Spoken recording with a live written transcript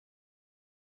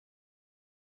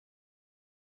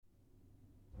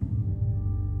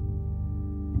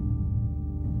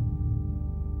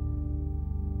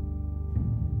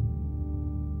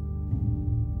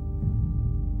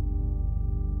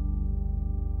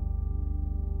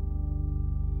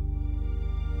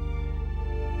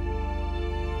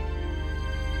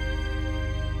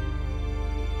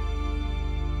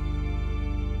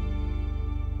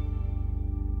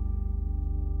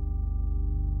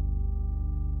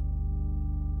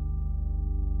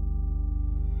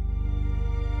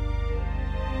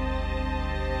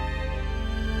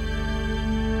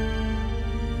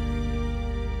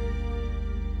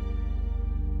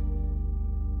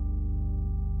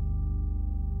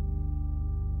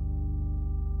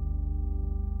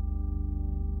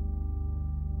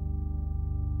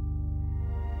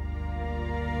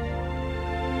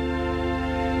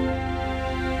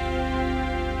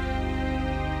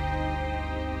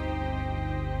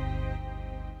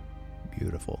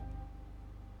Beautiful.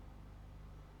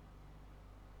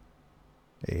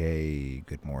 Hey,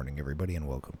 good morning, everybody, and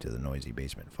welcome to the Noisy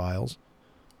Basement Files,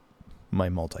 my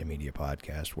multimedia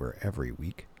podcast where every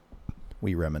week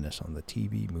we reminisce on the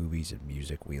TV, movies, and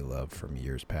music we love from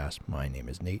years past. My name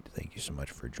is Nate. Thank you so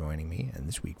much for joining me. And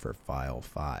this week for File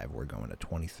 5, we're going to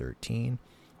 2013.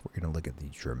 We're going to look at the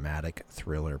dramatic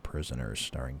thriller Prisoners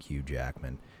starring Hugh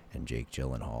Jackman and Jake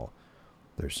Gyllenhaal.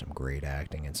 There's some great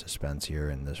acting and suspense here,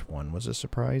 and this one was a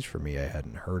surprise for me. I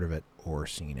hadn't heard of it or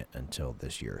seen it until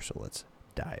this year, so let's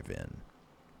dive in.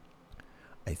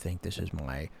 I think this is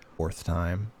my fourth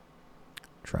time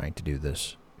trying to do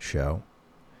this show.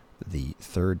 The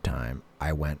third time,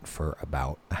 I went for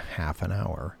about a half an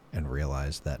hour and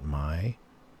realized that my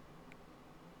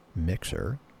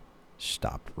mixer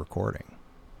stopped recording.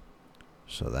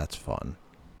 So that's fun.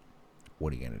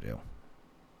 What are you going to do?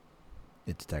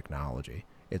 It's technology.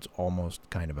 It's almost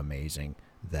kind of amazing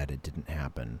that it didn't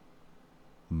happen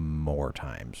more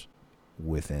times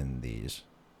within these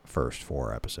first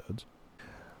 4 episodes.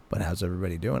 But how's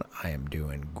everybody doing? I am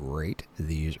doing great.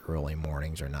 These early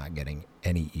mornings are not getting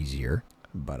any easier,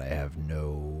 but I have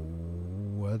no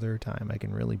other time I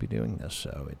can really be doing this,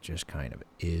 so it just kind of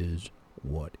is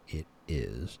what it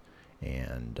is.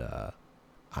 And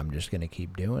I'm just going to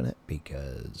keep doing it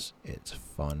because it's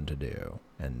fun to do.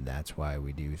 And that's why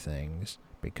we do things,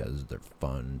 because they're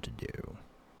fun to do.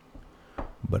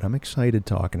 But I'm excited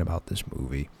talking about this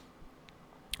movie.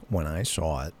 When I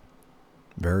saw it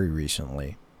very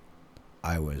recently,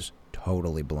 I was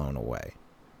totally blown away.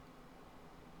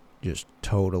 Just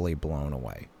totally blown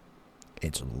away.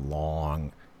 It's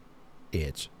long,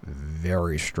 it's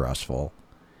very stressful,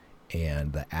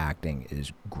 and the acting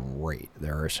is great.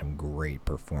 There are some great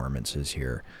performances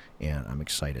here, and I'm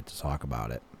excited to talk about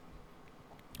it.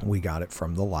 We got it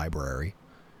from the library,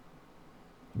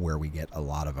 where we get a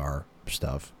lot of our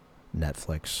stuff.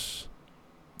 Netflix,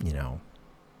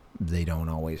 they don't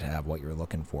always have what you're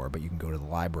looking for, but you can go to the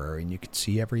library and you can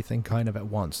see everything kind of at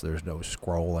once. There's no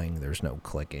scrolling, there's no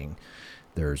clicking,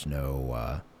 there's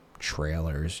no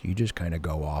trailers. You just kind of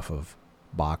go off of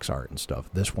box art and stuff.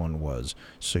 This one was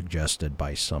suggested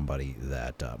by somebody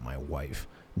that my wife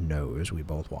knows. We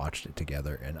both watched it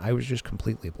together, and I was just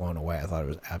completely blown away. I thought it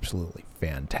was absolutely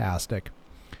fantastic,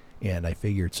 and I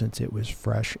figured since it was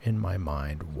fresh in my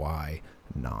mind, why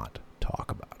not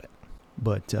talk about it?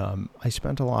 But I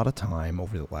spent a lot of time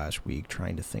over the last week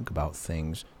trying to think about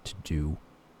things to do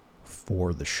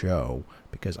for the show,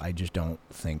 because I just don't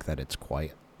think that it's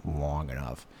quite long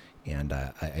enough. And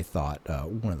I thought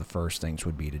one of the first things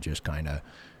would be to just kind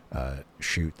of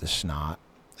shoot the snot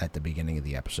at the beginning of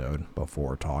the episode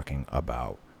before talking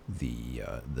about the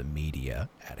media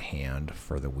at hand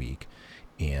for the week,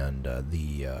 and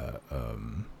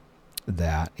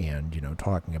that, and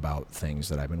talking about things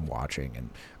that I've been watching and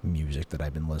music that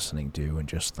I've been listening to, and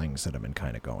just things that have been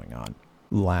kind of going on.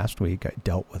 Last week I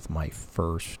dealt with my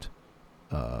first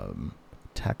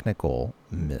technical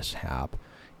mishap,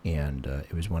 and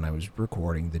it was when I was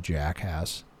recording the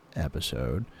Jackass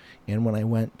episode, and when I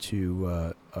went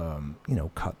to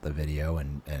cut the video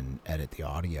and edit the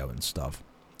audio and stuff,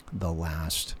 the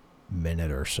last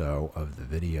minute or so of the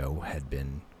video had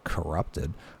been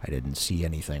corrupted. I didn't see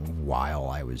anything while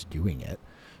I was doing it,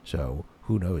 so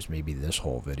who knows, maybe this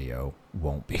whole video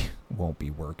won't be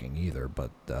working either.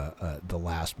 But the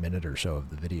last minute or so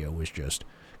of the video was just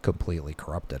completely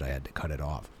corrupted. I had to cut it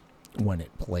off. When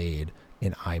it played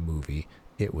in iMovie,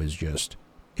 it was just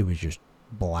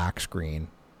black screen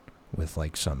with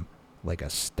like a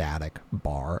static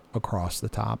bar across the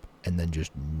top, and then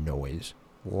just noise,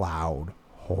 loud,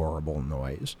 horrible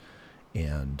noise.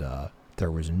 And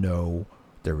there was no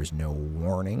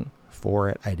warning for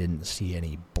it. I didn't see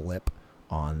any blip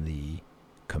on the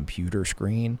computer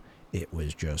screen. It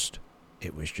was just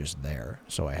there,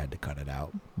 so I had to cut it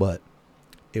out. But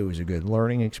it was a good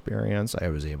learning experience. I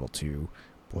was able to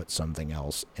put something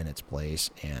else in its place,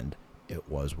 and it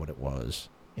was what it was.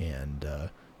 And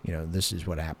this is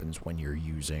what happens when you're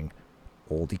using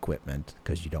old equipment,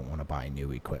 because you don't want to buy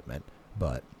new equipment.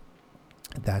 But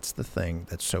that's the thing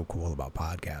that's so cool about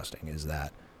podcasting, is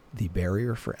that the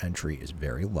barrier for entry is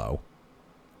very low.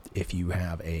 If you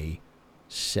have a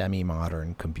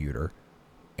semi-modern computer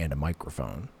and a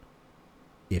microphone,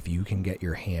 if you can get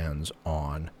your hands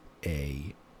on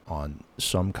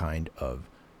some kind of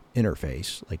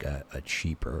interface, like a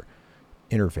cheaper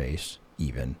interface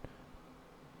even,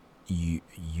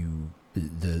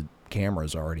 the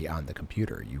camera's already on the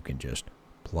computer. You can just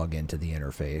plug into the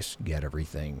interface, get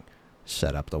everything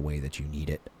set up the way that you need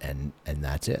it, and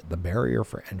that's it. The barrier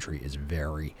for entry is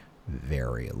very,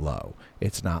 very low.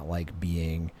 It's not like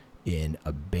being in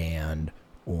a band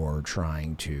or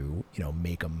trying to,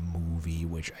 make a movie,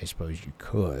 which I suppose you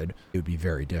could, it would be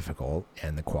very difficult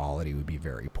and the quality would be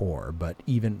very poor. But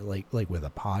even like with a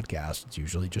podcast, it's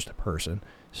usually just a person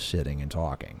sitting and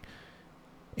talking.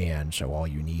 And so all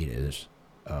you need is,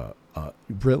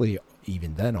 really,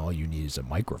 even then, all you need is a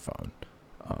microphone.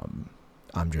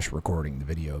 I'm just recording the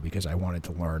video because I wanted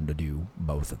to learn to do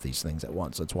both of these things at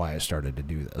once. That's why I started to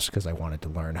do this, because I wanted to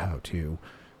learn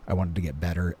I wanted to get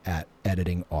better at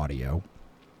editing audio,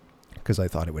 because I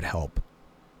thought it would help.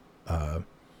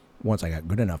 Once I got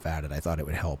good enough at it, I thought it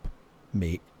would help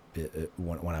me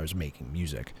when I was making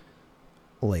music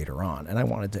later on. And I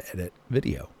wanted to edit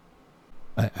video.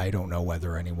 I don't know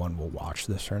whether anyone will watch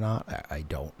this or not. I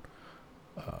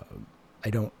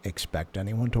don't expect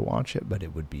anyone to watch it, but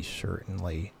it would be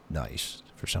certainly nice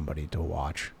for somebody to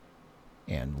watch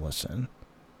and listen.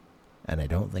 And I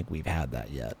don't think we've had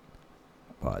that yet.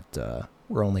 But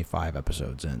we're only 5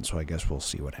 episodes in, so I guess we'll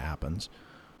see what happens.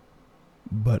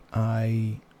 But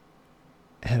I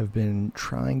have been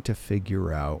trying to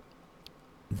figure out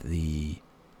the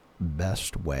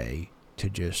best way to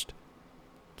just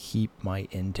keep my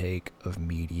intake of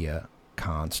media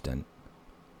constant,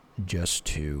 just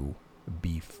to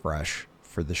be fresh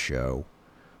for the show.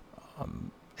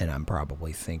 And I'm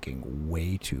probably thinking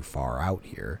way too far out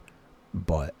here,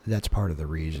 but that's part of the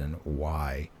reason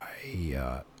why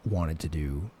I wanted to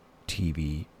do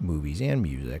TV, movies, and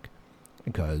music,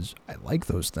 because I like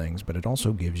those things, but it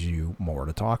also gives you more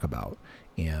to talk about.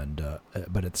 And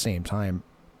but at the same time,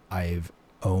 I've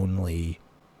only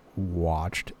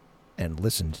watched and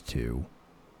listened to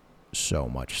so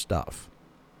much stuff.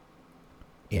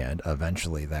 And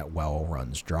eventually that well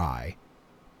runs dry.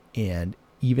 And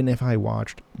even if I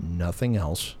watched nothing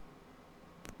else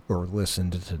or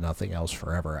listened to nothing else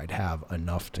forever, I'd have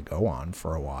enough to go on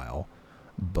for a while.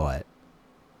 But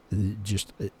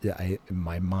just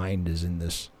my mind is in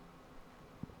this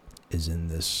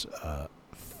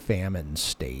famine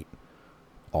state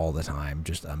all the time.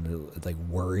 Just I'm like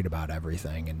worried about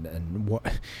everything, and what,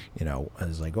 I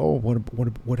was like, oh,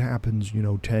 what happens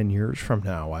 10 years from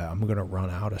now? I'm gonna run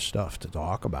out of stuff to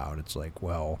talk about. It's like,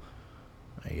 well,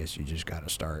 I guess you just got to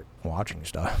start watching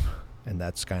stuff. And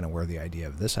that's kind of where the idea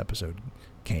of this episode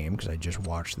came, because I just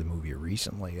watched the movie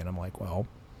recently, and I'm like, well,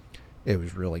 it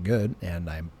was really good, and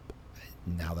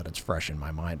now that it's fresh in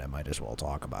my mind, I might as well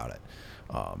talk about it.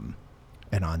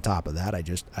 And on top of that,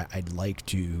 I'd like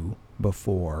to,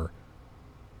 before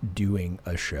doing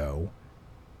a show,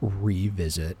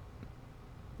 revisit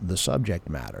the subject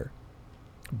matter,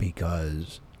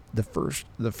 because the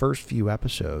first few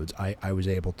episodes, I was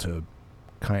able to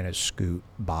kind of scoot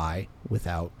by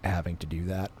without having to do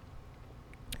that,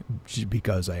 just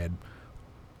because I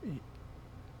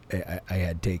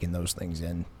had taken those things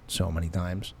in so many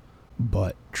times.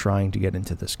 But trying to get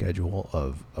into the schedule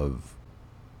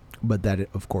but that,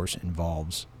 of course,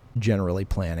 involves generally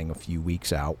planning a few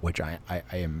weeks out, which I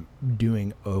am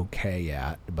doing okay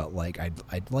at. But like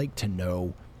I'd like to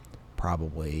know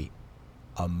probably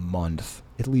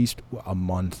at least a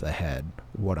month ahead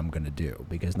what I'm going to do,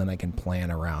 because then I can plan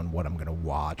around what I'm going to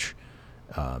watch,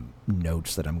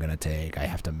 notes that I'm going to take. I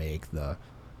have to make the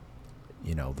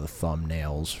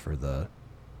thumbnails for the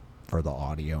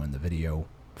audio and the video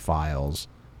files,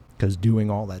 because doing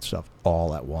all that stuff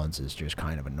all at once is just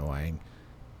kind of annoying.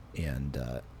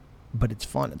 And but it's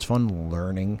fun. It's fun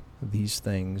learning these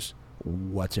things,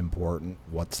 what's important,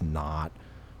 what's not.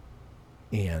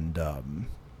 And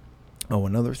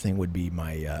another thing would be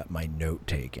my note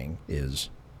taking is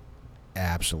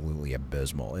absolutely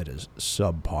abysmal. It is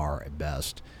subpar at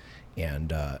best,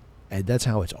 and that's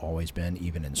how it's always been,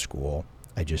 even in school.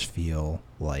 I just feel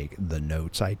like the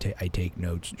notes I take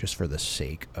notes just for the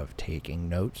sake of taking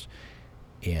notes,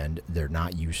 and they're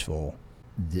not useful.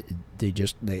 They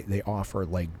offer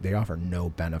no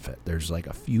benefit. There's like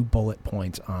a few bullet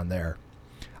points on there.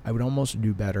 I would almost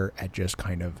do better at just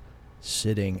kind of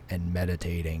sitting and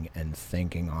meditating and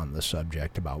thinking on the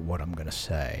subject about what I'm going to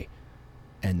say,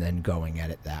 and then going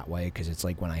at it that way, because it's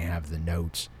like when I have the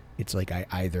notes, it's like I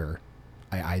either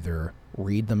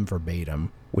read them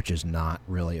verbatim, which is not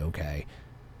really okay,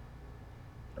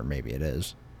 or maybe it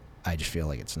is, I just feel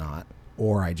like it's not,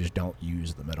 or I just don't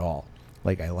use them at all.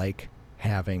 Like, I like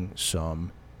having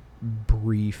some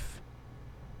brief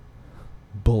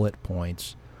bullet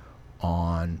points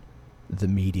on the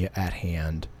media at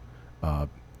hand,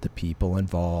 the people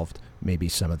involved, maybe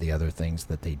some of the other things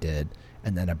that they did,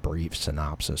 and then a brief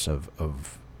synopsis of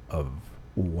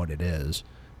what it is.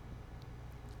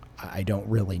 I don't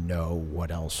really know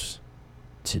what else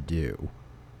to do.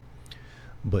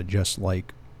 But just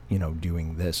like,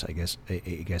 doing this, I guess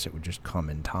it would just come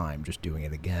in time, just doing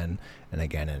it again and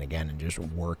again and again, and just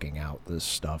working out the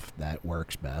stuff that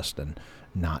works best and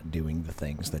not doing the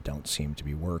things that don't seem to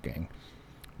be working.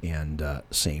 And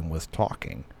same with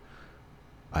talking.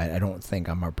 I don't think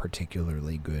I'm a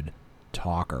particularly good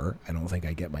talker. I don't think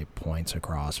I get my points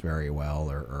across very well,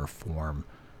 or form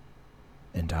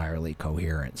entirely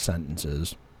coherent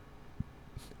sentences,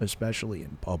 especially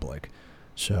in public.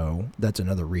 So that's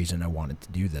another reason I wanted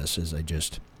to do this, is I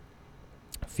just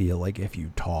feel like if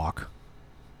you talk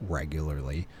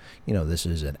regularly, this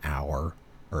is an hour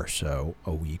or so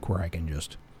a week where I can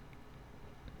just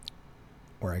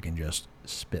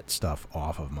spit stuff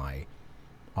off of my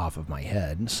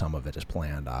head. Some of it is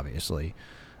planned, obviously,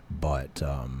 but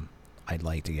I'd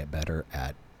like to get better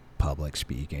at public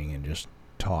speaking and just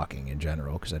talking in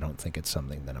general, because I don't think it's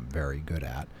something that I'm very good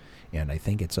at. And I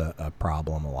think it's a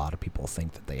problem a lot of people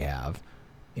think that they have.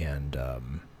 And,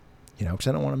 because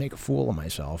I don't want to make a fool of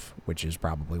myself, which is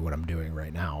probably what I'm doing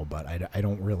right now. But I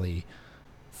don't really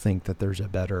think that there's a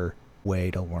better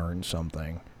way to learn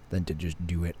something than to just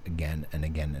do it again and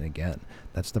again and again.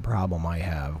 That's the problem I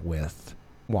have with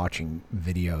watching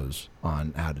videos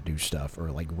on how to do stuff,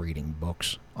 or like reading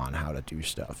books on how to do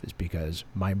stuff, is because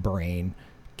my brain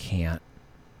can't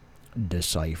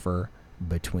decipher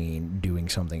between doing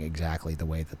something exactly the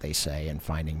way that they say and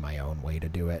finding my own way to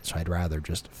do it. So I'd rather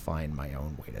just find my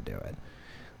own way to do it.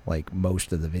 Like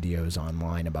most of the videos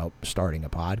online about starting a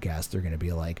podcast, they're going to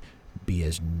be like, be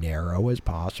as narrow as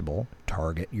possible,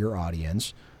 target your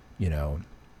audience. If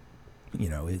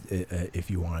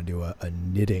you want to do a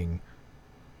knitting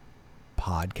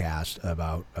podcast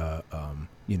about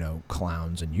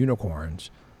clowns and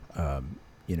unicorns,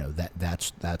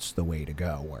 that's the way to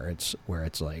go, where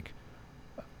it's like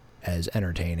as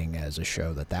entertaining as a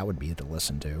show that would be to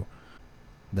listen to.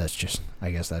 I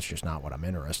guess that's just not what I'm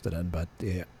interested in. But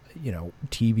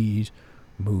TVs,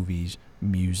 movies,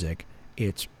 music,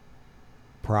 it's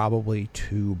probably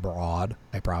too broad.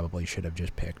 I probably should have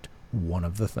just picked one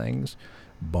of the things,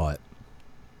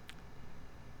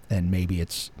 and maybe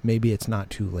it's not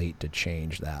too late to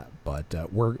change that. But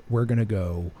we're gonna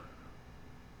go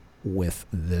with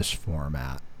this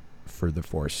format for the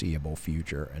foreseeable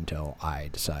future until I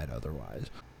decide otherwise.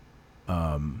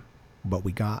 But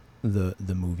we got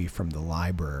the movie from the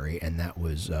library, and that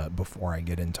was before I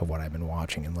get into what I've been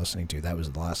watching and listening to. That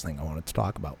was the last thing I wanted to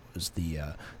talk about, was the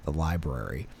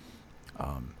library.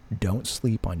 Don't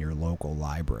sleep on your local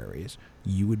libraries.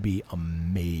 You would be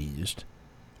amazed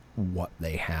what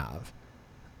they have.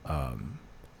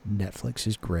 Netflix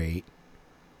is great.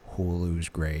 Hulu's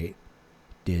great.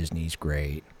 Disney's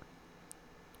great.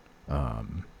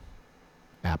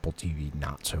 Apple TV,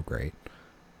 not so great.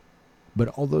 But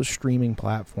all those streaming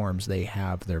platforms, they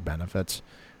have their benefits.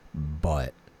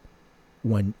 But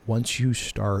once you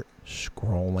start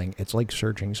scrolling, it's like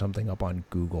searching something up on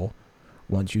Google.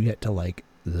 Once you get to like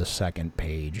the second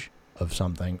page of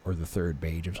something, or the third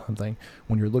page of something,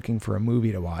 when you're looking for a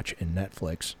movie to watch in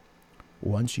Netflix,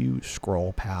 once you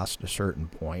scroll past a certain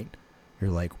point,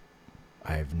 you're like,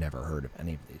 I've never heard of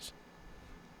any of these.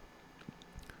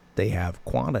 They have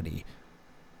quantity.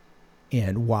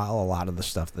 And while a lot of the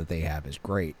stuff that they have is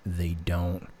great, they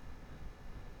don't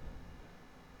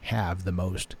have the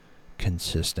most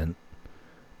consistent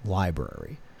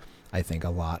library. I think a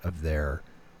lot of their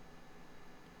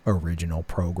original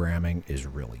programming is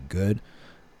really good.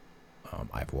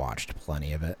 I've watched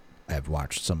plenty of it. I've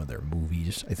watched some of their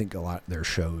movies. I think a lot of their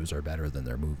shows are better than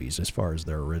their movies as far as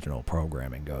their original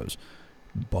programming goes.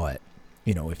 But,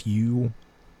 if you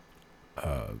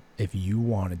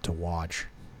wanted to watch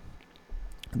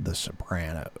The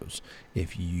Sopranos,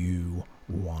 if you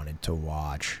wanted to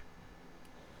watch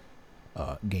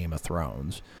Game of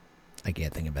Thrones, I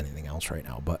can't think of anything else right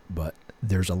now, but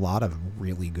there's a lot of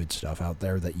really good stuff out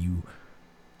there that you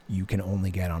can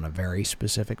only get on a very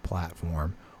specific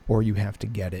platform, or you have to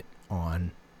get it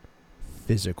on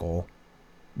physical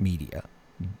media,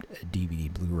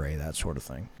 DVD, Blu-ray, that sort of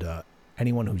thing.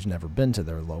 Anyone who's never been to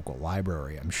their local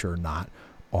library, I'm sure not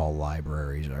all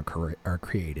libraries are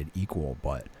created equal,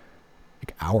 but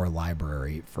like our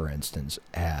library, for instance,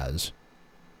 has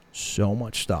so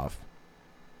much stuff.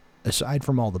 Aside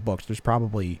from all the books, there's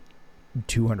probably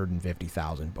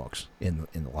 250,000 books in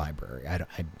the library.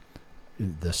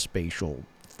 The spatial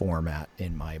format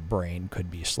in my brain could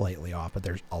be slightly off, but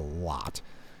there's a lot.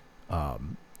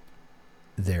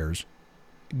 There's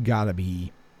got to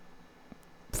be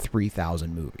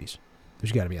 3,000 movies.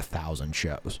 There's got to be 1,000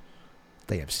 shows.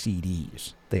 They have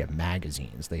CDs. They have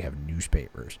magazines. They have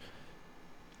newspapers.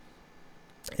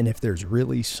 And if there's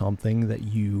really something that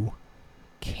you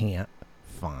can't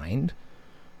find,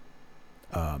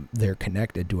 they're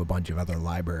connected to a bunch of other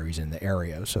libraries in the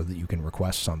area so that you can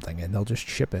request something and they'll just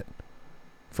ship it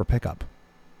for pickup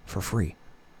for free.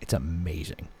 It's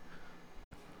amazing.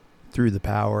 Through the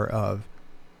power of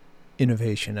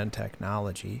innovation and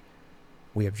technology,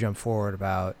 we have jumped forward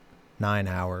about 9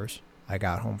 hours. I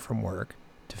got home from work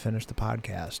to finish the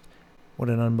podcast. What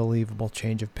an unbelievable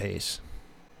change of pace.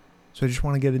 So I just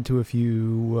want to get into a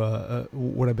few,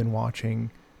 what I've been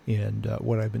watching and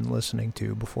what I've been listening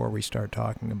to before we start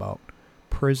talking about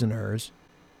Prisoners.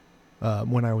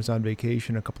 When I was on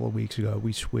vacation a couple of weeks ago,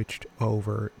 we switched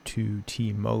over to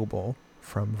T-Mobile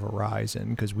from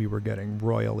Verizon because we were getting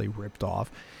royally ripped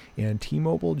off. And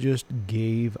T-Mobile just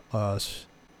gave us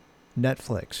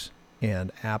Netflix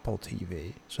and Apple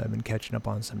TV. So I've been catching up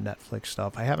on some Netflix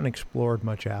stuff. I haven't explored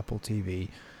much Apple TV.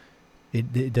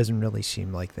 It doesn't really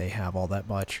seem like they have all that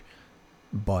much.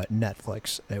 But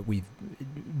Netflix, we've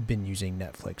been using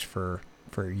Netflix for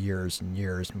years and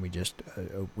years, and we just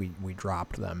we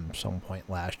dropped them some point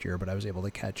last year. But I was able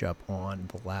to catch up on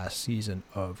the last season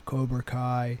of Cobra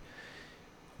Kai,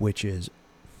 which is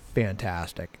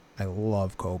fantastic. I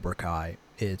love Cobra Kai.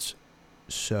 It's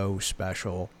so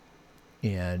special,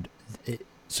 and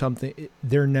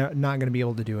they're not going to be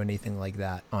able to do anything like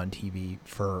that on TV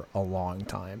for a long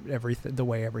time. The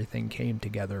way everything came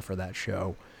together for that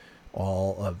show,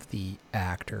 all of the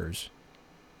actors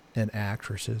and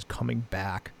actresses coming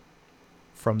back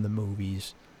from the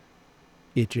movies,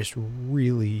 it just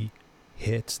really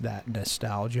hits that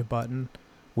nostalgia button,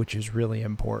 which is really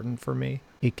important for me.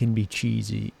 It can be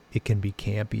cheesy, it can be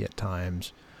campy at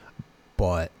times,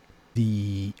 but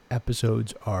the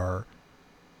episodes are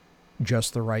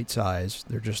just the right size.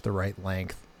 They're just the right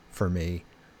length for me.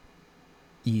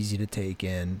 Easy to take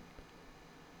in.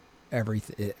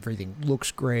 Everything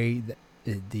looks great.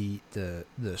 The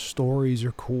stories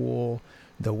are cool.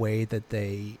 The way that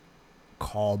they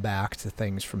call back to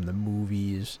things from the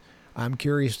movies. I'm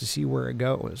curious to see where it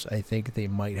goes. I think they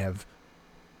might have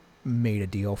made a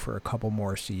deal for a couple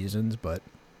more seasons, but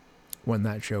when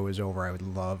that show is over, I would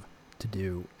love to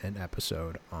do an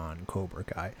episode on Cobra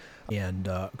Kai. And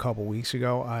a couple weeks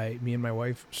ago, me and my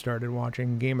wife started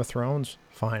watching Game of Thrones.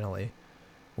 Finally,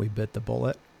 we bit the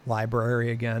bullet.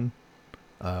 Library again.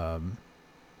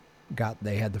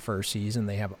 They had the first season.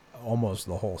 They have almost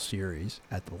the whole series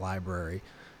at the library,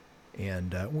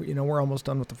 and we're almost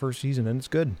done with the first season, and it's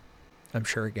good. I'm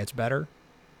sure it gets better,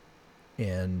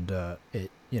 and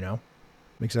I'm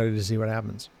excited to see what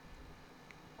happens.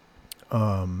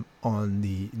 On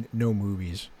the no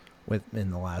movies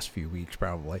in the last few weeks,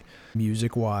 probably.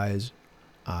 Music-wise,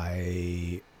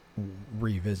 I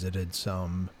revisited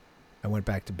some. I went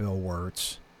back to Bill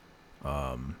Wirtz,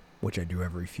 which I do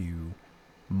every few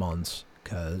months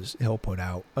because he'll put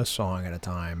out a song at a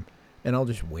time, and I'll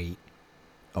just wait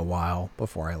a while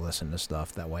before I listen to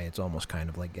stuff. That way it's almost kind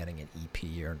of like getting an EP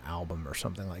or an album or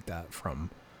something like that from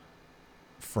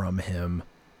him.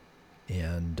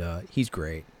 And he's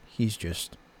great. He's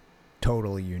just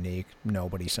totally unique.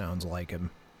 Nobody sounds like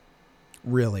him.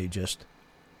 Really just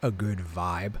a good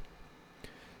vibe.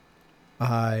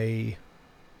 I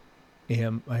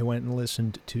went and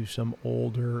listened to some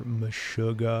older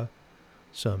Meshuggah,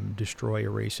 some Destroy,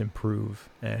 Erase, Improve,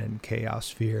 and Chaos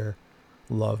Sphere.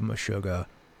 Love Meshuggah.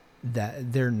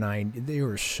 They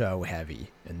were so heavy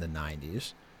in the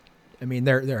 90s. I mean,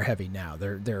 they're heavy now.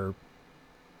 They're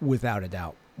without a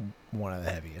doubt one of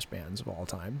the heaviest bands of all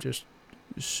time. Just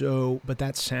so, but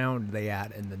that sound they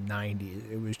had in the 90s,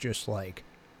 it was just like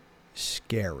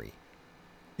scary.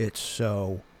 It's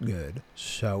so good,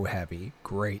 so heavy,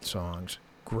 great songs,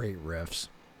 great riffs.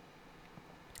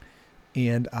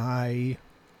 And I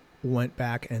went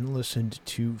back and listened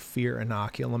to Fear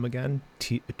Inoculum again,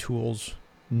 Tool's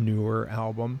newer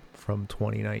album from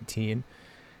 2019.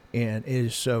 And it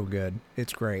is so good.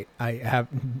 It's great. I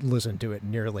haven't listened to it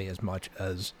nearly as much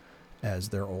as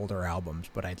their older albums,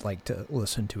 but I'd like to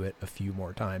listen to it a few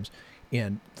more times.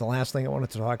 And the last thing I wanted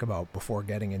to talk about before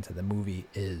getting into the movie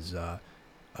is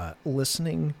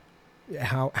listening,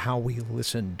 how we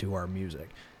listen to our music.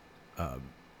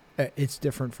 It's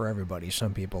different for everybody.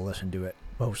 Some people listen to it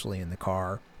mostly in the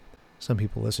car. Some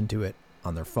people listen to it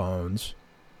on their phones,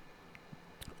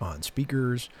 on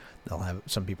speakers.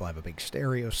 Some people have a big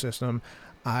stereo system.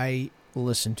 I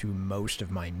listen to most of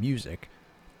my music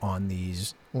on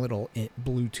these little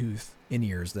Bluetooth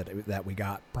in-ears that we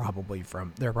got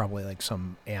they're probably like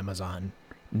some Amazon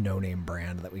no-name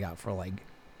brand that we got for like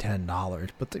 $10,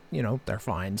 but they're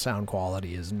fine. Sound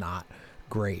quality is not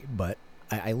great, but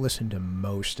I listen to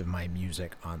most of my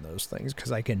music on those things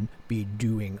because I can be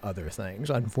doing other things.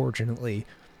 Unfortunately,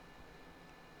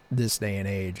 this day and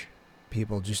age,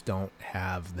 people just don't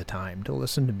have the time to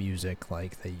listen to music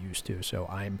like they used to. So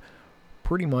I'm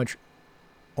pretty much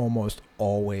almost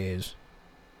always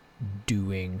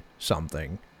doing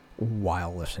something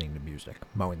while listening to music.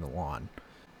 Mowing the lawn,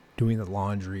 doing the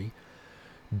laundry,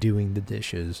 doing the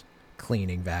dishes,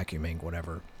 cleaning, vacuuming,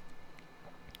 whatever.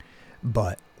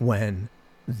 But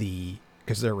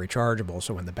because they're rechargeable,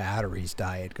 so when the batteries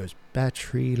die, it goes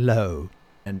battery low.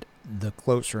 And the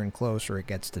closer and closer it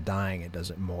gets to dying, it does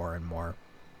it more and more.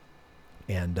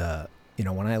 And,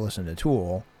 when I listen to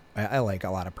Tool, I like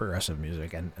a lot of progressive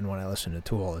music. And when I listen to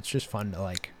Tool, it's just fun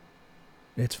to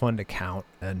it's fun to count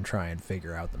and try and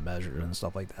figure out the measures and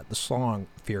stuff like that. The song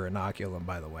Fear Inoculum,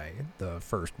 by the way, the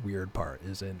first weird part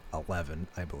is in 11,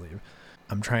 I believe.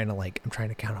 I'm trying to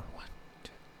count on 1,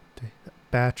 2, 3,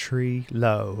 battery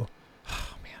low.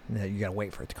 Oh man, you gotta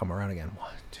wait for it to come around again. 1,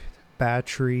 2, 3,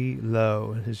 battery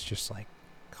low. And it's just like,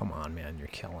 come on, man, you're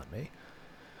killing me.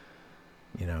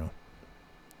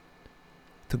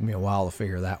 Took me a while to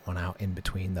figure that one out in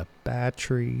between the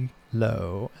battery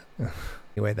low.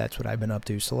 Anyway, that's what I've been up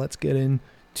to. So let's get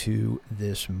into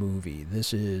this movie.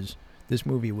 This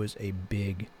movie was a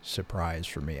big surprise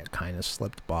for me. It kind of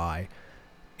slipped by,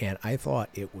 and I thought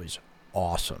it was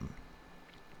awesome.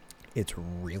 It's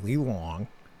really long.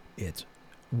 It's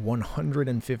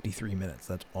 153 minutes.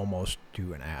 That's almost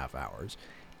 2.5 hours.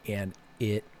 And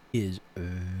it is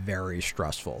very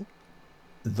stressful.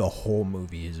 The whole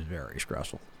movie is very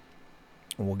stressful.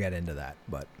 And we'll get into that.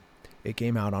 But it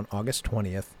came out on August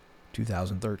 20th,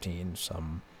 2013.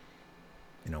 Some,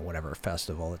 whatever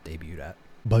festival it debuted at.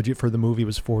 Budget for the movie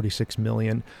was $46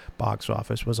 million. Box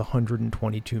office was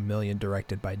 $122 million.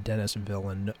 Directed by Denis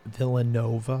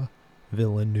Villeneuve.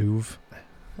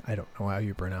 I don't know how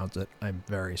you pronounce it. I'm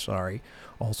very sorry.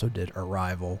 Also did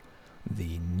Arrival,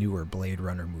 the newer Blade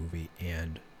Runner movie,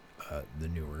 and the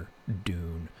newer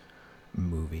Dune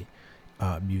movie.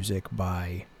 Music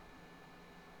by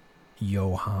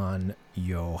Johan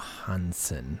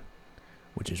Johansson,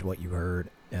 which is what you heard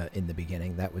in the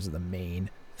beginning. That was the main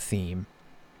theme.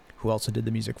 Who also did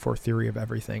the music for Theory of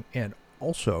Everything and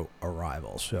also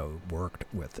Arrival. So worked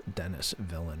with Denis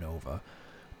Villeneuve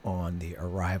on the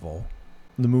Arrival.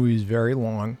 The movie is very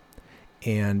long,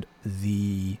 and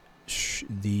the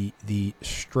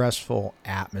stressful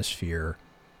atmosphere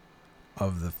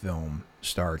of the film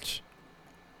starts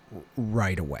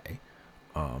right away.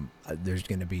 There's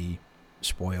going to be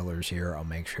spoilers here. I'll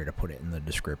make sure to put it in the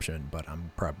description, but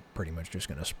I'm pretty much just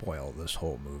going to spoil this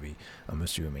whole movie. I'm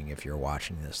assuming if you're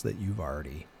watching this that you've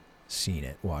already seen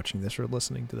it, watching this or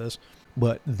listening to this.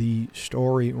 But the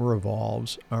story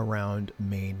revolves around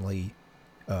mainly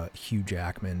Hugh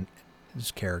Jackman,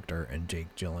 his character, and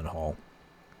Jake Gyllenhaal.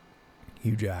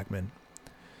 Hugh Jackman,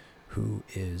 who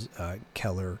is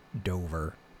Keller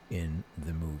Dover in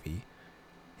the movie.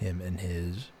 Him and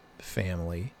his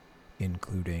family,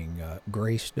 including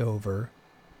Grace Dover,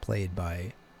 played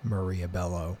by Maria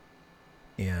Bello,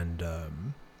 and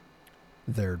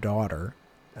their daughter.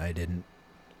 I didn't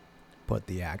put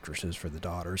the actresses for the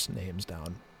daughters' names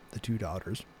down. The two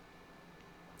daughters.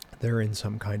 They're in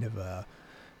some kind of a.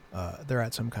 They're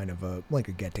at some kind of a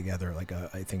get together,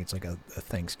 I think it's like a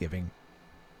Thanksgiving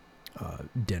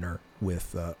dinner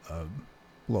with a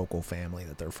local family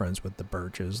that they're friends with, the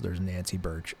Birches. There's Nancy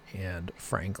Birch and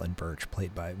Franklin Birch,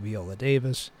 played by Viola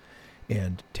Davis,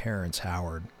 and Terrence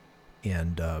Howard,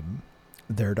 and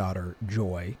their daughter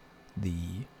Joy,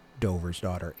 the Dover's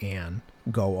daughter Anne,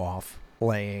 go off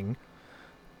playing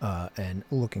and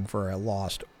looking for a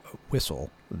lost whistle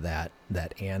that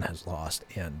Anne has lost,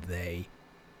 and they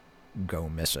go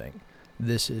missing.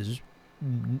 This is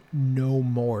no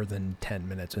more than 10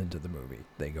 minutes into the movie.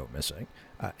 They go missing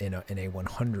in a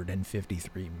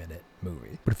 153-minute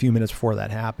movie. But a few minutes before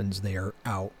that happens, they are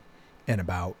out and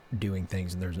about doing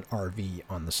things, and there's an RV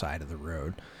on the side of the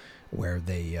road where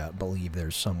they believe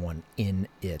there's someone in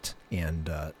it, and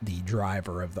the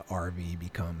driver of the RV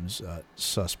becomes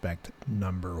suspect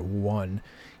number 1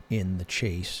 in the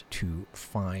chase to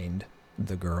find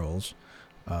the girls,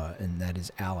 and that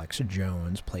is Alex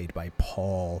Jones, played by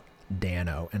Paul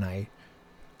Dano. And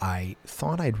I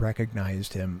thought I'd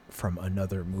recognized him from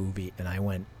another movie, and I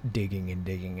went digging,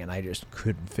 and I just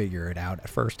couldn't figure it out. At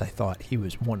first I thought he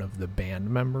was one of the band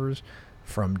members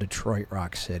from Detroit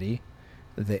Rock City,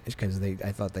 because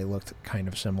I thought they looked kind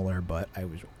of similar, but I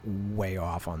was way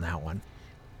off on that one.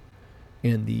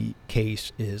 And the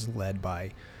case is led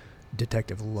by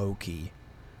Detective Loki,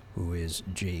 who is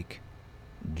Jake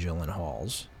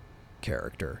Gyllenhaal's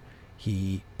character.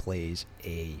 He plays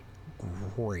a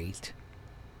great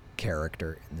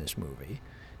character in this movie.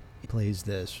 He plays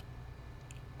this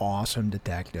awesome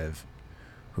detective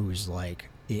who's like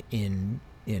in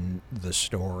the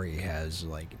story has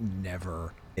like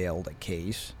never failed a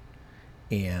case,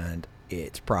 and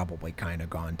it's probably kind of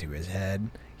gone to his head.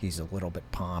 He's a little bit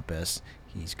pompous.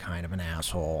 He's kind of an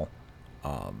asshole,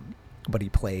 but he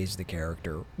plays the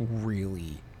character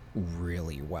really,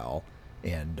 really well.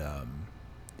 And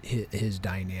his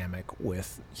dynamic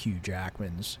with Hugh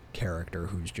Jackman's character,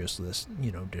 who's just this,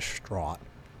 distraught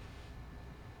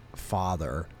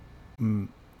father.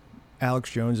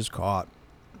 Alex Jones is caught,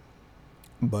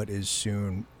 but is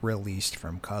soon released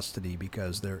from custody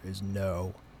because there is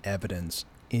no evidence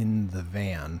in the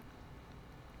van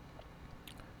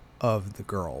of the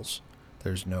girls.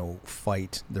 There's no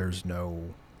fight, there's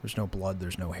no blood,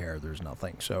 there's no hair, there's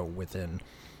nothing. So within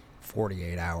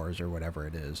 48 hours or whatever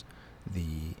it is,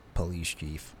 the police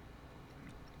chief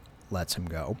lets him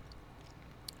go.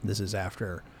 This is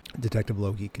after Detective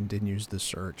Loki continues the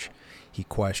search. He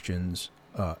questions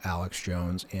Alex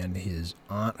Jones and his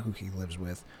aunt, who he lives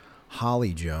with,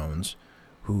 Holly Jones,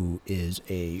 who is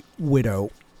a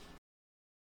widow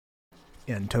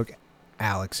and took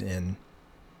Alex in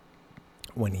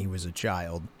when he was a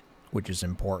child, which is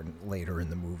important later in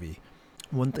the movie.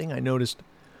 One thing I noticed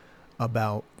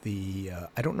about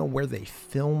I don't know where they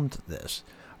filmed this,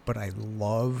 but I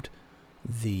loved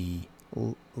the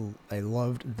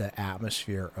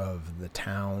atmosphere of the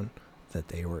town that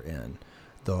they were in.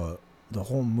 The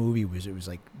whole movie was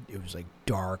like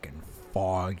dark and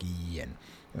foggy, and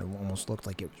it almost looked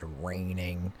like it was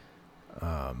raining.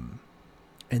 And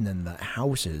then the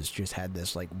houses just had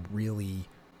this like really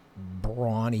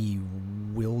brawny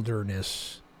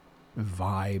wilderness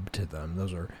vibe to them.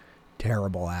 Those are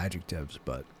terrible adjectives,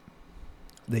 but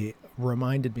they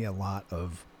reminded me a lot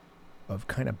of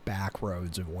kind of back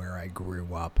roads of where I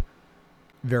grew up.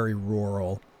 Very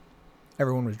rural.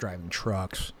 Everyone was driving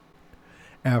trucks.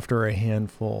 After a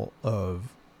handful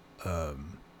of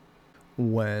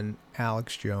when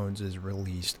Alex Jones is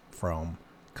released from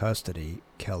custody,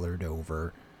 Keller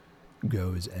Dover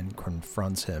goes and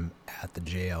confronts him at the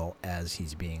jail as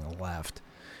he's being left,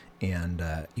 and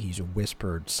he's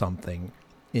whispered something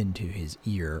into his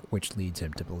ear, which leads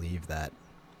him to believe that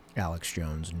Alex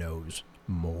Jones knows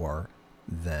more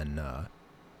than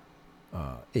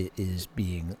it is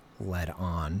being led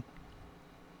on.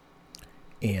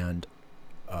 And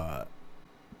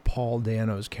Paul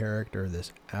Dano's character,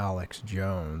 this Alex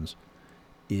Jones,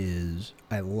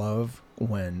 I love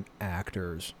when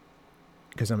actors,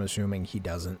 because I'm assuming he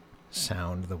doesn't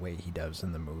sound the way he does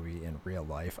in the movie in real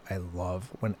life. I love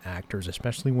when actors,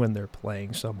 especially when they're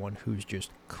playing someone who's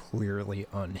just clearly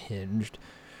unhinged,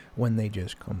 when they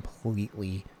just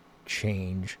completely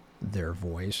change their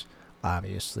voice.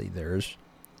 Obviously, there's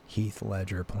Heath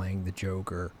Ledger playing the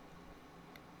Joker.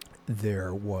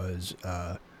 There was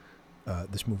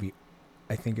this movie,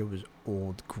 I think it was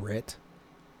Old Grit.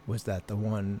 Was that the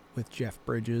one with Jeff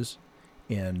Bridges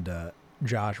and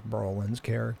Josh Brolin's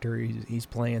character? He's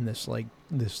playing this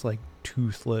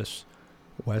toothless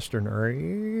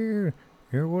Westerner.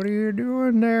 Here, what are you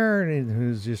doing there? And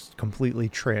he's just completely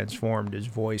transformed. His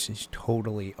voice is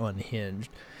totally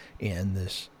unhinged. And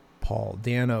this Paul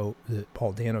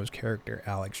Dano's character,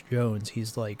 Alex Jones,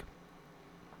 he's like,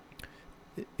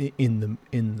 in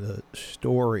the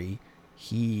story,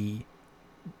 he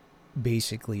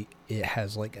basically, it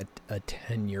has like a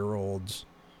 10-year-old's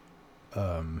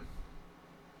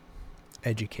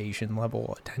education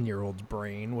level, a 10-year-old's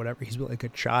brain, whatever. He's like a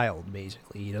child,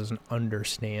 basically. He doesn't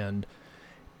understand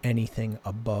anything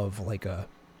above like a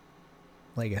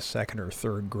second or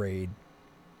third grade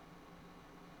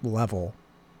level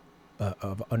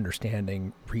of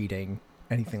understanding, reading,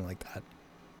 anything like that.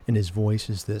 And his voice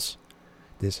is this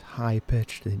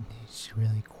high-pitched, and he's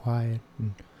really quiet,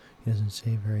 and he doesn't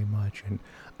say very much. And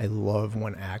I love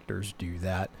when actors do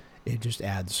that. It just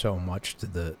adds so much to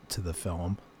the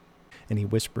film. And he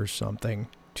whispers something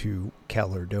to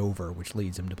Keller Dover, which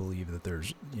leads him to believe that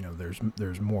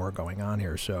there's more going on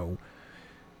here. So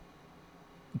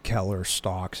Keller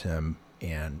stalks him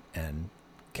and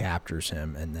captures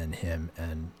him, and then him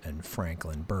and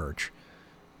Franklin Birch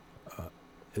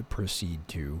proceed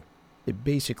to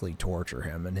basically torture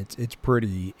him, and it's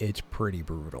pretty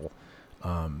brutal.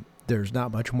 There's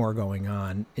not much more going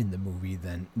on in the movie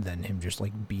than him just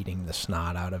like beating the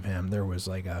snot out of him. There was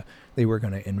they were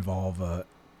going to involve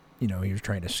he was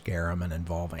trying to scare him and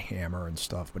involve a hammer and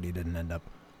stuff, but he didn't end up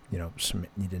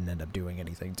doing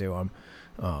anything to him.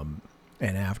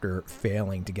 And after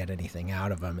failing to get anything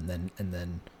out of him, and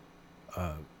then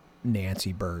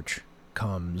Nancy Birch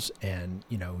comes, and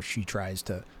she tries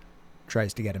to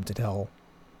get him to tell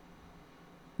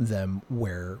them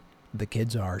where the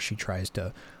kids are, she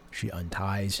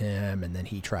unties him, and then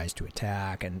he tries to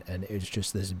attack, and it's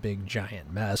just this big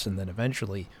giant mess. And then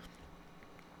eventually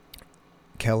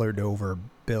Keller Dover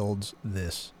builds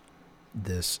this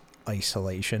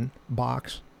isolation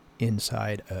box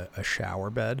inside a shower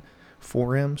bed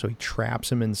for him, so he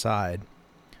traps him inside.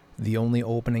 The only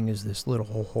opening is this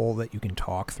little hole that you can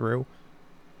talk through,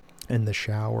 and the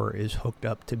shower is hooked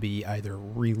up to be either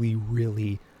really,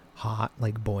 really hot,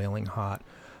 like boiling hot,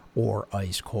 or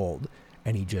ice cold,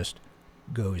 and he just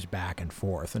goes back and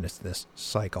forth, and it's this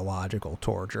psychological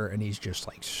torture, and he's just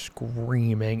like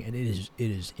screaming, and it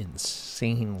is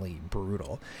insanely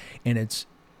brutal. And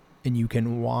you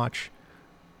can watch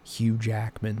Hugh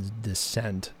Jackman's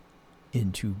descent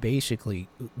into basically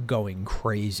going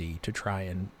crazy to try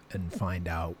and find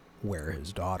out where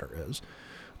his daughter is.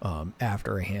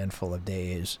 After a handful of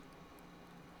days,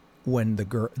 when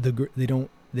they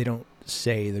don't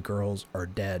say the girls are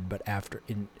dead, but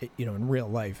in real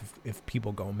life, if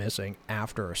people go missing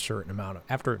after a certain amount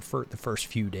of the first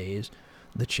few days,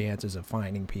 the chances of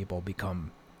finding people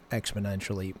become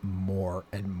exponentially more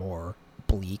and more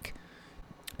bleak.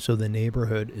 So the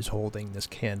neighborhood is holding this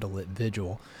candlelit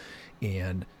vigil,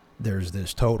 and there's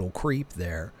this total creep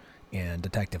there, and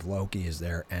Detective Loki is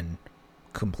there and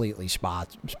completely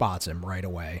spots him right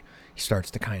away. He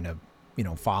starts to kind of,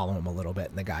 follow him a little bit,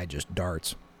 and the guy just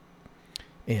darts.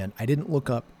 And I didn't look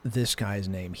up this guy's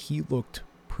name. He looked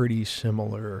pretty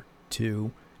similar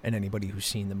to, and anybody who's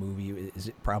seen the movie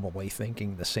is probably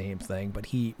thinking the same thing, but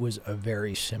he was a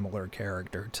very similar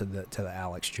character to the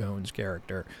Alex Jones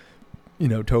character.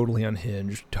 Totally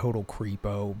unhinged, total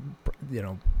creepo,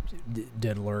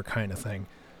 diddler kind of thing.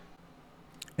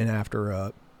 And after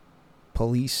a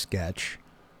police sketch,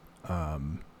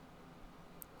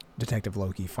 Detective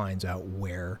Loki finds out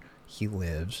where he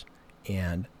lives,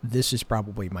 and this is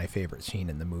probably my favorite scene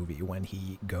in the movie, when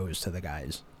he goes to the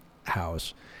guy's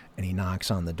house and he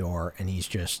knocks on the door, and he's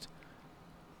just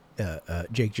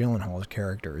Jake Gyllenhaal's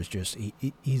character is just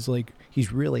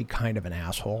he's really kind of an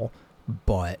asshole,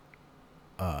 but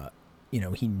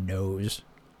he knows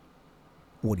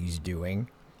what he's doing.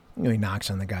 He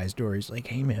knocks on the guy's door. He's like,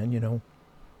 "Hey man,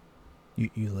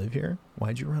 you live here?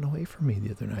 Why'd you run away from me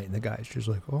the other night?" And the guy's just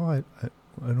like, "Oh, I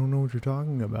don't know what you're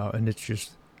talking about." And it's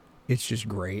just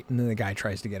great. And then the guy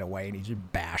tries to get away, and he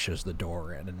just bashes the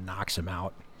door in and knocks him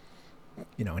out,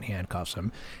 and handcuffs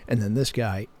him. And then this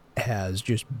guy has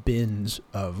just bins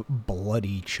of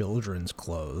bloody children's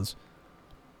clothes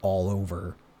all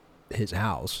over his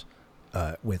house,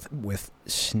 with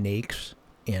snakes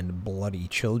and bloody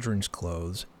children's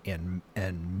clothes and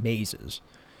mazes.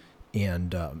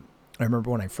 And I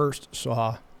remember when I first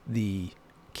saw the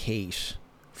case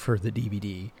for the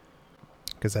DVD,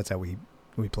 because that's how we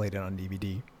played it on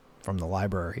DVD from the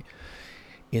library.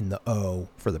 In the O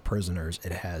for the prisoners,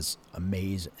 it has a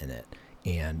maze in it,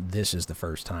 and this is the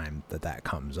first time that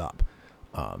comes up.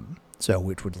 So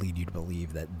which would lead you to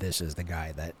believe that this is the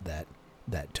guy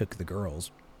that took the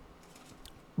girls.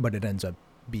 But it ends up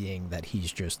being that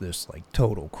he's just this like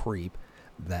total creep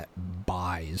that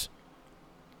buys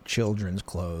children's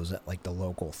clothes at like the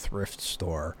local thrift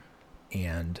store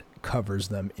and covers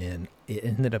them in, it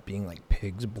ended up being like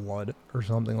pig's blood or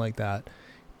something like that,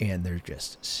 and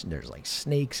there's like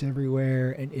snakes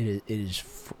everywhere, and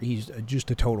he's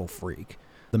just a total freak.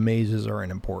 The mazes are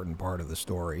an important part of the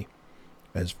story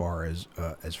as far as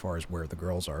where the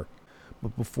girls are.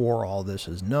 But before all this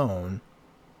is known,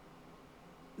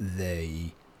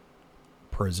 they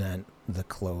present the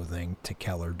clothing to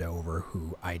Keller Dover,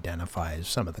 who identifies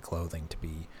some of the clothing to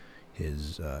be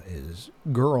his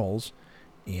girls,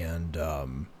 and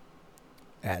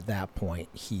at that point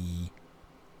he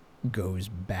goes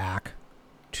back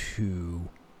to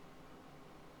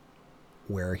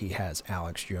where he has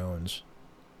Alex Jones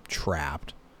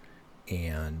trapped,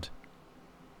 and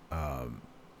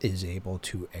is able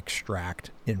to extract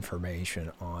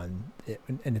information on it.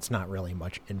 And it's not really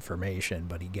much information,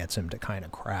 but he gets him to kind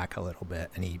of crack a little bit,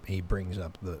 and he brings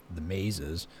up the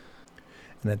mazes.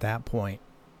 And at that point,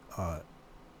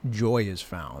 Joy is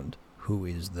found, who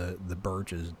is the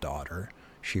Burge's daughter.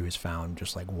 She was found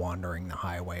just like wandering the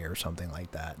highway or something like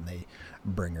that, and they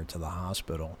bring her to the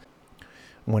hospital.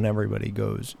 When everybody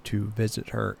goes to visit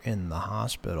her in the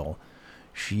hospital,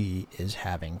 she is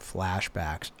having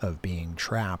flashbacks of being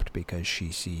trapped because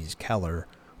she sees Keller,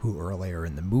 who earlier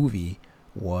in the movie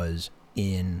was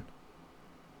in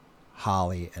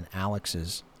Holly and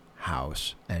Alex's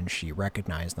house, and she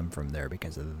recognized them from there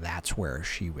because that's where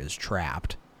she was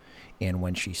trapped. And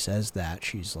when she says that,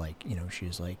 she's like,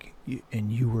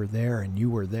 and you were there, and you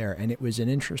were there. And it was an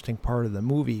interesting part of the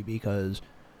movie because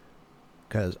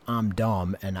because I'm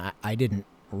dumb and I didn't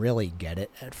really get it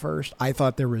at first. I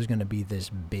thought there was going to be this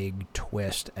big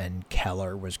twist and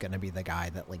Keller was going to be the guy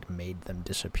that like made them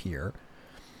disappear,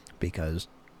 because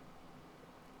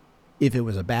if it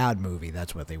was a bad movie,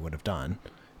 that's what they would have done,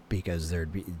 because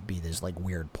there'd be this like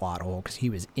weird plot hole, because he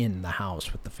was in the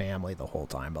house with the family the whole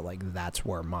time. But like that's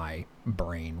where my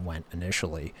brain went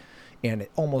initially, and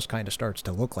it almost kind of starts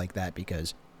to look like that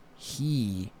because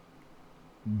he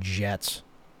jets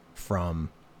from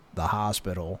the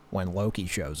hospital when Loki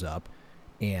shows up,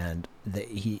 and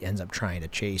he ends up trying to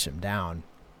chase him down,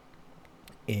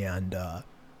 and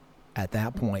at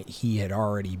that point he had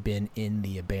already been in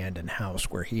the abandoned house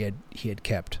where he had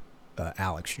kept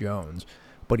Alex Jones,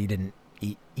 but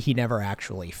he never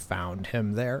actually found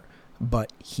him there,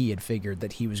 but he had figured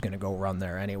that he was going to go run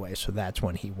there anyway, so that's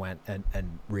when he went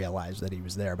and realized that he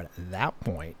was there. But at that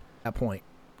point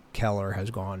Keller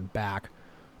has gone back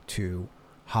to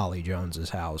Holly Jones's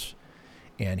house,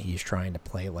 and he's trying to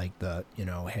play like the,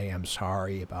 hey, I'm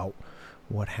sorry about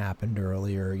what happened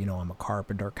earlier, I'm a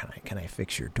carpenter, can I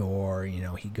fix your door?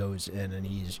 He goes in and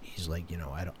he's like,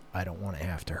 I don't want to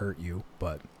have to hurt you,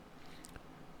 but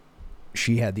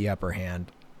she had the upper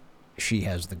hand. She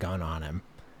has the gun on him,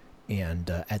 and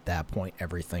at that point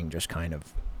everything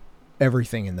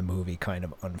in the movie kind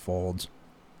of unfolds.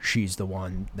 She's the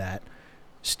one that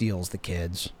steals the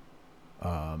kids.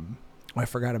 I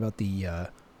forgot about the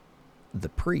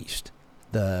priest.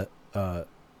 The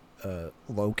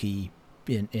Loki,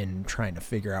 in trying to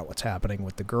figure out what's happening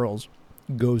with the girls,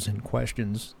 goes and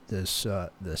questions this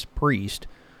priest,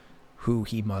 who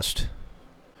he must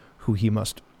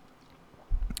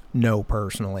know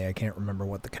personally. I can't remember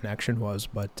what the connection was,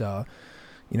 but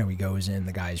he goes in.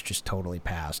 The guy's just totally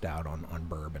passed out on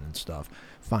bourbon and stuff.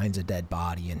 Finds a dead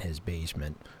body in his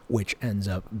basement, which ends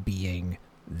up being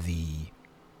the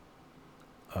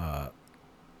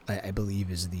I believe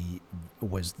was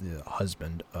the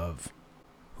husband of,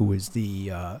 who is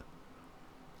the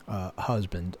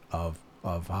husband of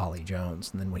Holly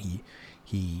Jones. And then when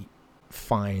he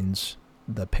finds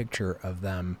the picture of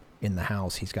them in the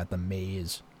house, he's got the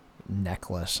maze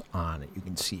necklace on. You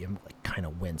can see him like kind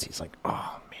of wince. He's like,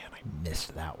 oh man, I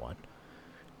missed that one.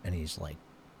 And he's like,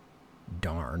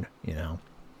 darn,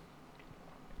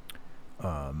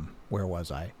 where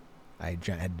was I? I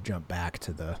had to jump back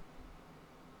to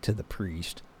the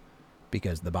priest,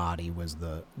 because the body was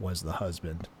the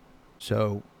husband.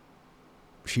 So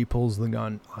she pulls the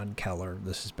gun on Keller.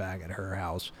 This is back at her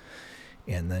house,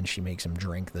 and then she makes him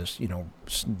drink this,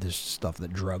 this stuff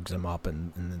that drugs him up,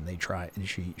 and then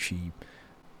she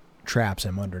traps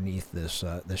him underneath this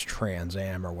Trans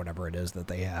Am or whatever it is that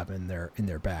they have in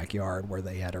their backyard where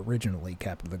they had originally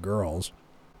kept the girls.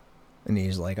 And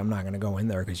he's like, I'm not going to go in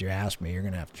there because you asked me. You're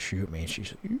going to have to shoot me. And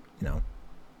she's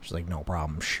like, no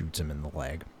problem. Shoots him in the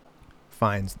leg.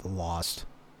 Finds the lost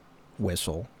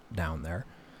whistle down there.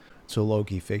 So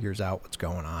Loki figures out what's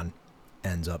going on.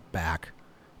 Ends up back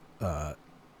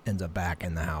in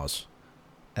the house,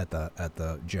 at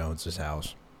the Joneses'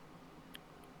 house.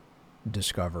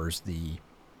 Discovers the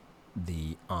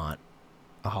aunt,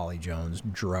 Holly Jones,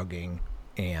 drugging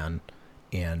Anne.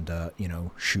 And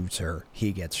shoots her.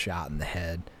 He gets shot in the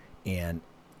head, and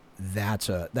that's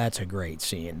a great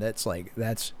scene.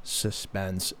 That's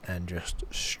suspense and just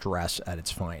stress at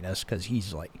its finest, because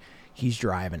he's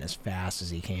driving as fast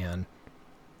as he can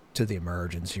to the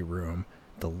emergency room.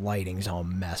 The lighting's all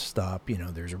messed up.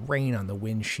 There's rain on the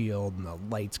windshield, and the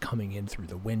light's coming in through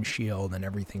the windshield, and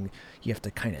everything. You have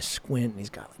to kind of squint, and he's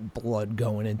got like blood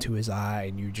going into his eye,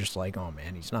 and you're just like, oh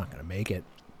man, he's not gonna make it.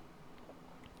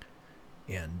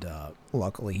 And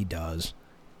luckily he does.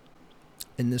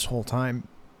 And this whole time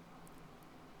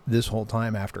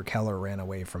after Keller ran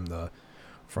away from the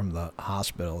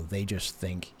hospital, they just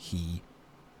think he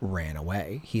ran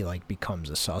away. He like becomes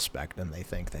a suspect, and they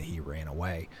think that he ran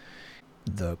away.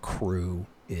 The crew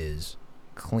is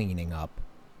cleaning up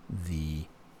the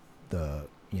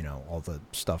all the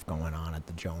stuff going on at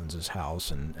the Joneses'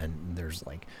 house, and there's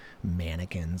like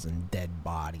mannequins and dead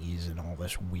bodies and all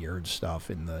this weird stuff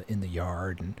in the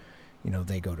yard, and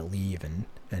they go to leave,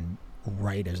 and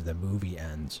right as the movie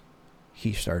ends,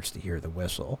 he starts to hear the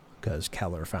whistle, because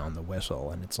Keller found the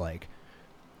whistle. And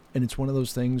it's one of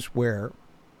those things where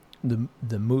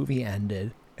the movie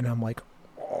ended, and I'm like,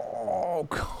 oh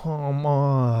come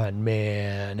on,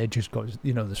 man. It just goes,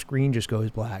 the screen just goes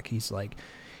black. He's like,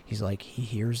 he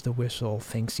hears the whistle,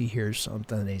 thinks he hears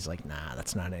something, and he's like, nah,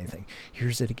 that's not anything.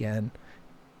 Hears it again.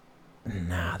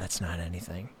 Nah, that's not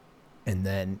anything. And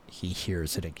then he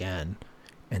hears it again,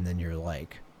 and then you're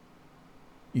like,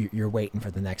 you're waiting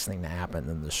for the next thing to happen, and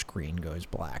then the screen goes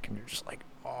black, and you're just like,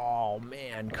 oh oh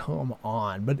man, come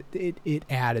on. But it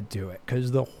added to it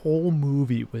because the whole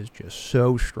movie was just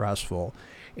so stressful.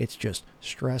 It's just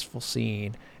stressful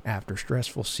scene after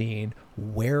stressful scene.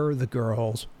 Where are the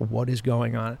girls? What is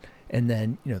going on? And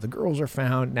then, the girls are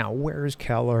found. Now, where is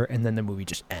Keller? And then the movie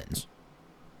just ends.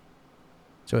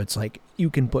 So it's like you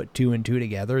can put two and two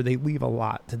together. They leave a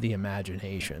lot to the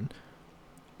imagination.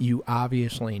 You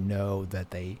obviously know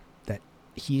that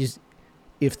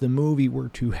if the movie were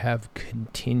to have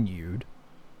continued,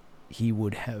 he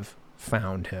would have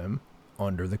found him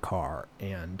under the car,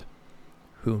 and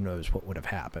who knows what would have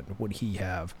happened. Would he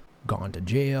have gone to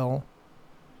jail?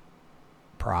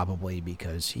 Probably,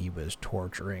 because he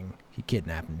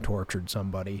kidnapped and tortured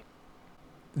somebody.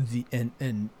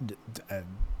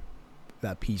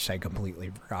 That piece I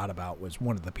completely forgot about was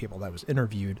one of the people that was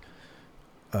interviewed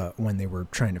when they were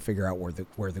trying to figure out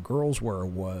where the girls were,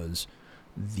 was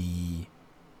the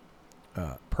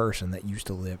person that used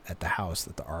to live at the house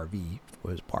that the RV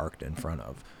was parked in front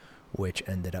of, which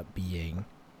ended up being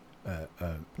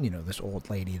this old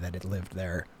lady that had lived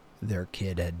there. Their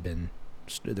kid had been,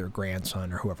 their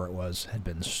grandson or whoever it was, had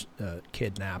been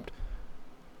kidnapped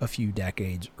a few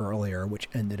decades earlier, which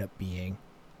ended up being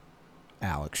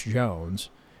Alex Jones,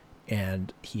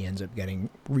 and he ends up getting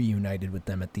reunited with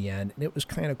them at the end. And it was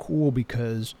kind of cool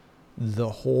because the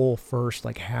whole first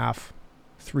half,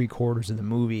 3/4 of the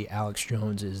movie, Alex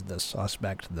Jones is the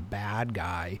suspect, the bad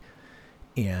guy,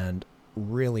 and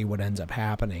really what ends up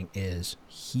happening is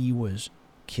he was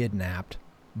kidnapped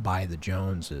by the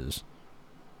Joneses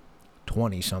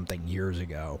 20-something years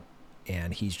ago,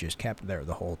 and he's just kept there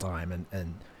the whole time,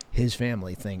 and his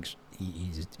family thinks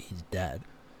he's dead.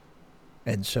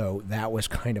 And so that was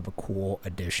kind of a cool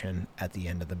addition at the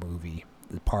end of the movie,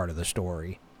 the part of the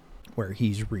story where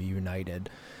he's reunited.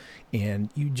 And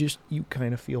you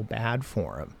kind of feel bad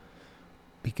for him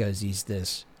because he's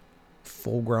this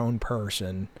full-grown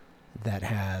person that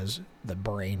has the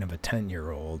brain of a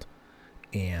 10-year-old,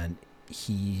 and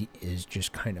he is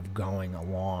just kind of going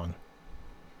along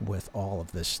with all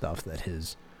of this stuff that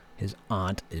his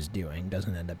aunt is doing.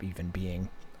 Doesn't end up even being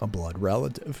a blood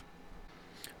relative.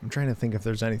 I'm trying to think if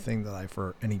there's anything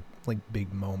that any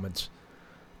big moments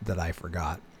that I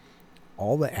forgot.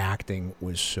 All the acting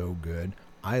was so good.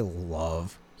 I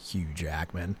love Hugh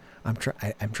Jackman. I'm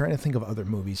trying to think of other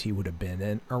movies he would have been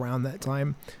in around that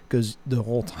time, because the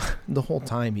whole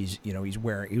time he's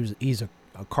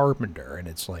a carpenter, and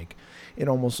it's it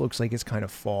almost looks like it's kind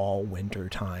of fall, winter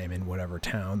time in whatever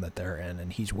town that they're in,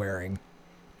 and he's wearing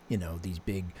these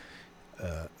big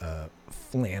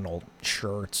flannel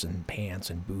shirts and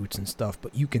pants and boots and stuff,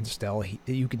 but you can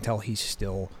tell he's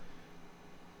still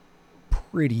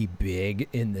pretty big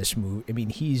in this movie. I mean,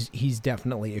 he's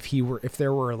definitely, if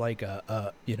there were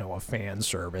a fan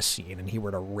service scene and he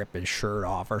were to rip his shirt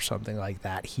off or something like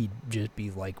that, he'd just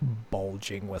be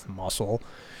bulging with muscle.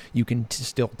 You can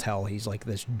still tell he's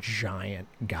this giant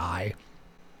guy.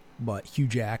 But Hugh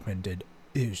Jackman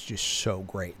is just so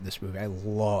great in this movie. I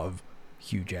love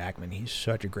Hugh Jackman. He's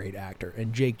such a great actor.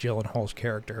 And Jake Gyllenhaal's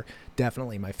character,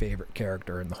 definitely my favorite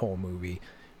character in the whole movie.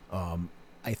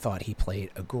 I thought he played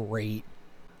a great,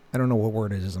 I don't know what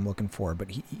word it is I'm looking for,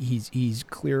 but he's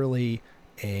clearly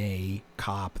a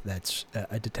cop, that's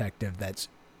a detective that's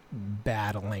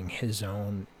battling his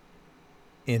own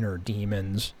inner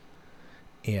demons.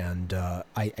 And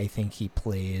I think he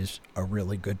plays a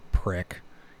really good prick.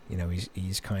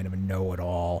 He's kind of a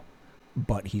know-it-all,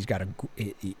 but he's got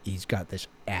this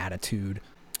attitude.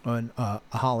 On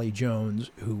Holly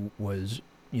Jones, who was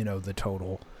the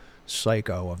total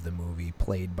psycho of the movie,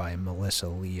 played by Melissa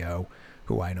Leo,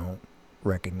 who I don't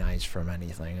recognize from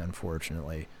anything,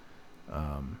 unfortunately.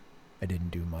 I didn't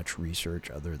do much research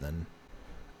other than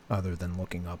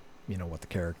looking up what the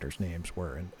characters' names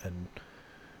were and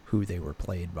who they were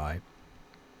played by.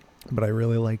 But I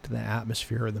really liked the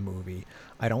atmosphere of the movie.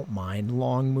 I don't mind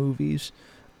long movies.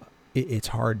 It's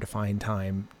hard to find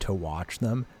time to watch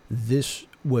them. This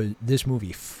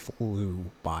movie flew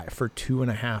by. For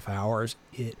 2.5 hours,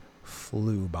 it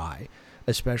flew by,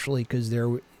 especially because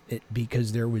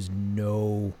there was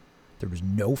no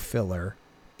filler.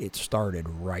 It started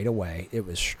right away. It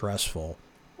was stressful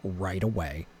right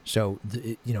away. So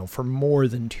for more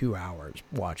than 2 hours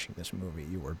watching this movie,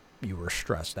 you were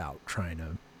stressed out trying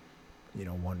to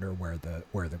wonder where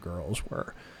the girls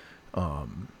were.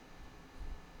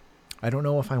 I don't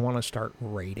know if I want to start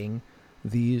rating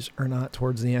these or not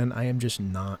towards the end. I am just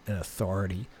not an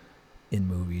authority in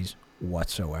movies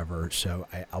whatsoever, so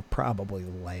I'll probably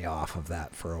lay off of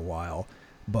that for a while.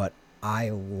 But I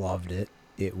loved it.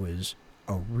 It was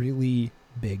a really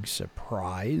big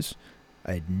surprise.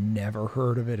 I'd never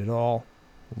heard of it at all.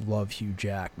 love Hugh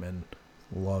Jackman,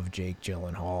 love Jake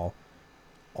Gyllenhaal,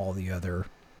 all the other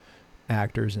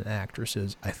actors and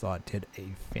actresses I thought did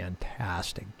a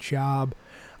fantastic job.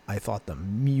 I thought the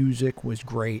music was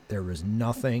great. There was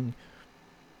nothing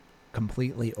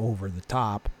completely over the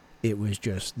top. It was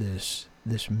just this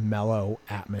mellow,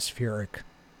 atmospheric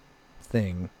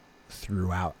thing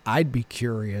throughout. I'd be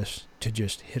curious to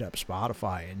just hit up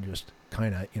Spotify and just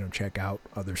kind of, check out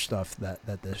other stuff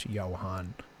that this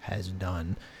Johan has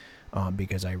done,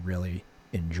 because I really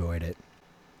enjoyed it.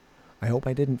 I hope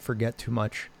I didn't forget too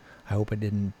much. I hope I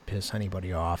didn't piss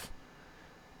anybody off.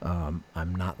 I'm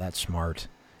not that smart,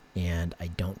 and I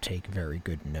don't take very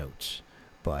good notes.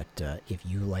 But if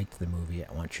you liked the movie,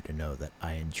 I want you to know that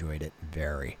I enjoyed it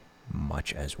very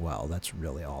much as well. That's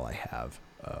really all I have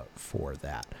for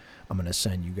that. I'm going to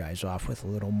send you guys off with a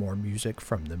little more music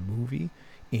from the movie,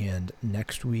 and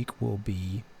next week will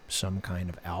be some kind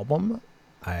of album.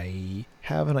 I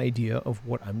have an idea of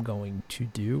what I'm going to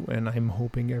do, and I'm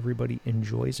hoping everybody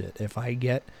enjoys it. If I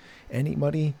get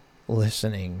anybody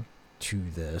listening to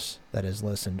this that has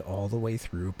listened all the way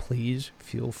through, please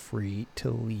feel free to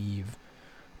leave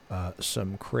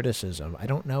some criticism. I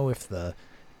don't know if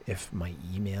my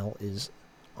email is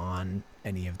on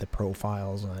any of the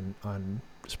profiles on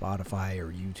Spotify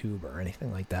or YouTube or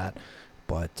anything like that,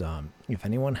 but if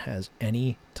anyone has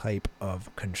any type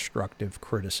of constructive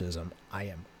criticism, I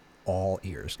am all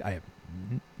ears. I have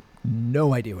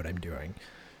no idea what I'm doing.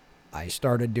 I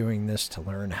started doing this to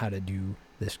learn how to do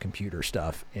this computer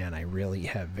stuff, and I really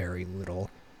have very little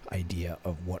idea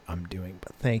of what I'm doing.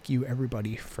 But thank you,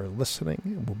 everybody, for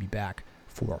listening. We'll be back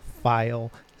for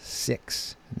File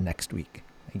 6 next week.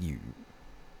 Thank you.